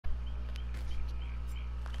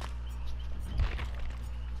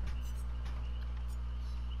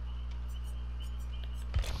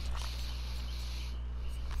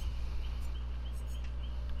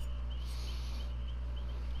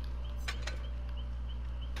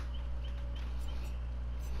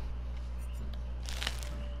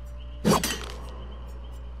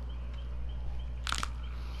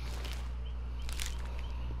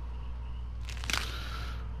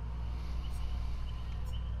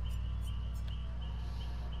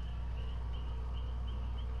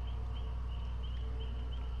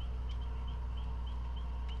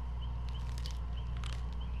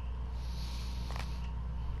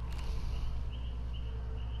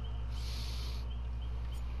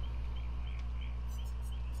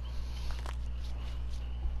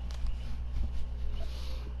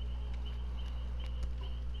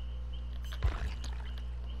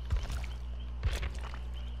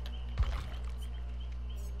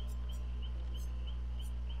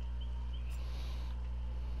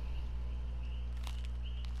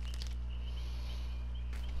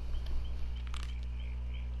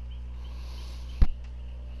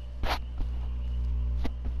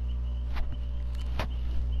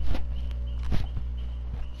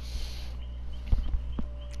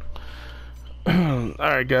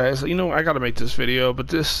Alright guys, you know I gotta make this video, but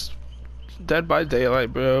this Dead by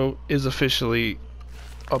Daylight, bro, is officially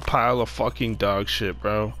a pile of fucking dog shit,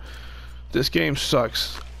 bro. This game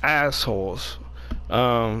sucks. Assholes.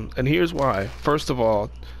 And here's why. First of all,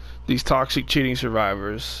 these toxic cheating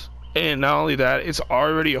survivors. And not only that, it's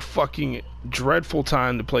already a fucking dreadful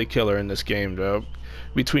time to play killer in this game, bro.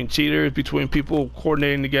 Between cheaters, between people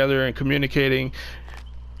coordinating together and communicating.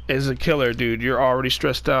 As a killer, dude, you're already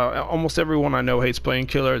stressed out. Almost everyone I know hates playing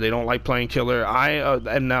killer. They don't like playing killer. I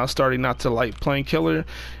am now starting not to like playing killer,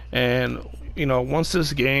 and you know, once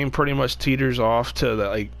this game pretty much teeters off to the,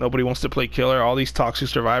 like, nobody wants to play killer, all these toxic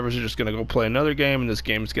survivors are just gonna go play another game, and this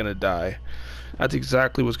game is gonna die. That's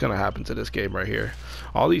exactly what's gonna happen to this game right here.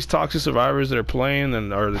 All these toxic survivors that are playing,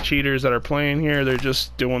 and or the cheaters that are playing here, they're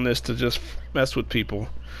just doing this to just mess with people.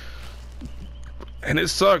 And it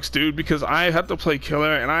sucks, dude, because I have to play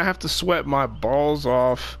killer and I have to sweat my balls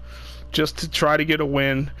off just to try to get a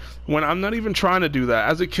win when I'm not even trying to do that.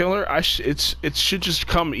 As a killer, it should just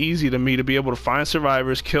come easy to me to be able to find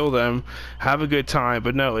survivors, kill them, have a good time.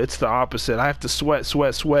 But no, it's the opposite. I have to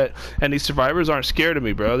sweat, and these survivors aren't scared of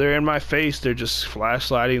me, bro. They're in my face. They're just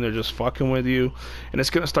flashlighting. They're just fucking with you, and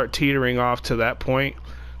it's gonna start teetering off to that point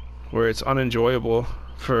where it's unenjoyable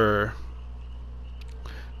for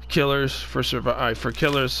killers. For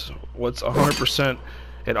killers, what's 100%,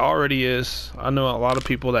 it already is. I know a lot of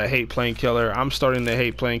people that hate playing killer. I'm starting to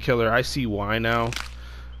hate playing killer. I see why now.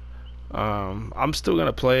 I'm still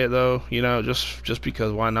gonna play it though, you know, just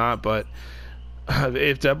because, why not? But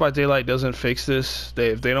if Dead by Daylight doesn't fix this,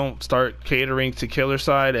 if they don't start catering to killer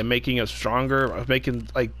side and making it stronger, making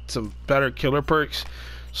like some better killer perks,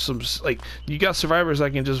 like, you got survivors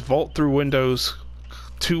that can just vault through windows,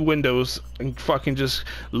 two windows, and fucking just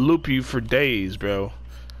loop you for days, bro,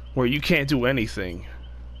 where you can't do anything.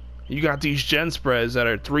 You got these gen spreads that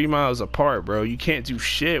are 3 miles apart, bro. You can't do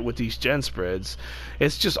shit with these gen spreads.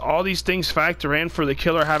 It's just all these things factor in for the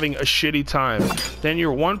killer having a shitty time. Then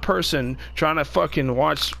you're one person trying to fucking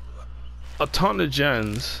watch a ton of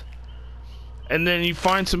gens, and then you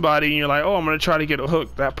find somebody and you're like, oh, I'm gonna try to get a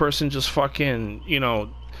hook. That person just fucking, you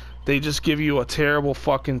know, they just give you a terrible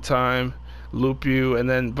fucking time, loop you, and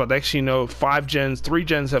then, but next you know, 3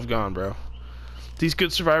 gens have gone, bro. These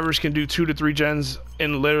good survivors can do 2 to 3 gens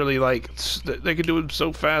in literally, like, they can do it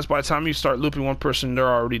so fast. By the time you start looping one person, they're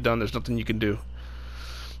already done. There's nothing you can do.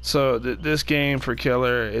 So this game for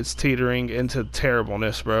killer, it's teetering into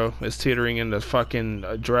terribleness, bro. It's teetering into fucking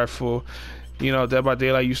dreadful. You know, Dead by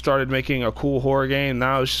Daylight, you started making a cool horror game.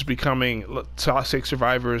 Now it's just becoming toxic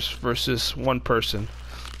survivors versus one person.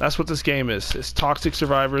 That's what this game is. It's toxic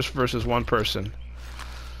survivors versus one person.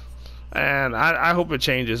 And I hope it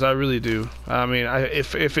changes. I really do. I mean,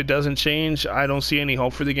 if it doesn't change, I don't see any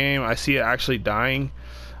hope for the game. I see it actually dying.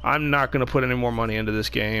 I'm not going to put any more money into this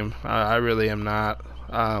game. I really am not.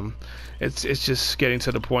 It's just getting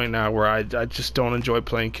to the point now where I just don't enjoy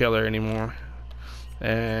playing killer anymore.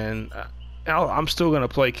 And I'm still going to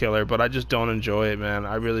play killer, but I just don't enjoy it, man.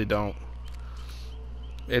 I really don't.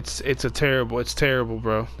 It's terrible,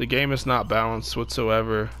 bro. The game is not balanced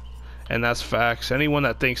whatsoever, and that's facts. Anyone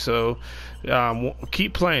that thinks so,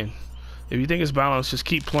 keep playing. If you think it's balanced, just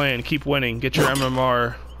keep playing, keep winning, get your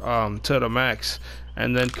MMR to the max,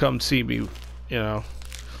 and then come see me, you know,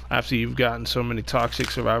 after you've gotten so many toxic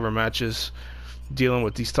survivor matches dealing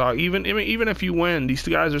with these even if you win, these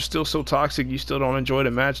guys are still so toxic. You still don't enjoy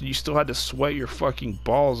the match, and you still had to sweat your fucking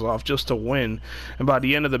balls off just to win, and by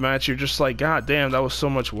the end of the match you're just like, god damn, that was so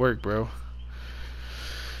much work, bro.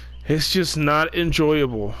 It's just not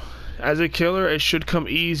enjoyable. As a killer, it should come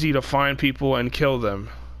easy to find people and kill them.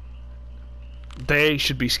 They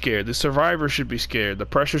should be scared. The survivor should be scared. The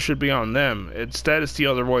pressure should be on them. Instead, it's the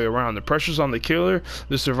other way around. The pressure's on the killer.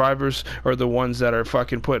 The survivors are the ones that are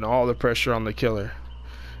fucking putting all the pressure on the killer.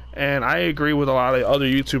 And I agree with a lot of other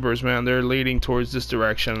YouTubers, man. They're leading towards this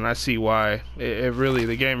direction, and I see why.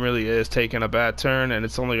 The game really is taking a bad turn, and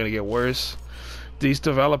it's only going to get worse. These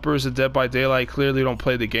developers of Dead by Daylight clearly don't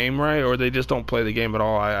play the game right, or they just don't play the game at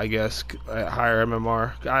all, I guess, at higher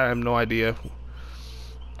MMR. I have no idea.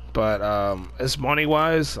 But as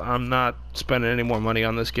money-wise, I'm not spending any more money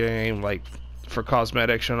on this game, like, for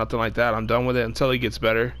cosmetics or nothing like that. I'm done with it until it gets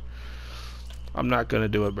better. I'm not gonna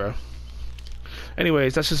do it, bro.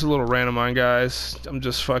 Anyways, that's just a little rant of mine, guys. I'm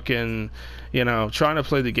just fucking, you know, trying to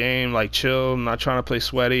play the game, like, chill. I'm not trying to play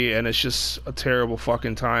sweaty, and it's just a terrible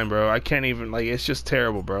fucking time, bro. I can't even, like, it's just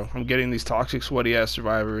terrible, bro. I'm getting these toxic, sweaty-ass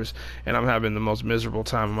survivors, and I'm having the most miserable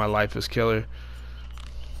time of my life as killer.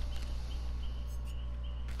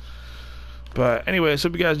 But anyways,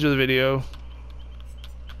 hope you guys enjoy the video.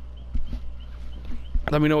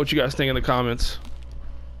 Let me know what you guys think in the comments.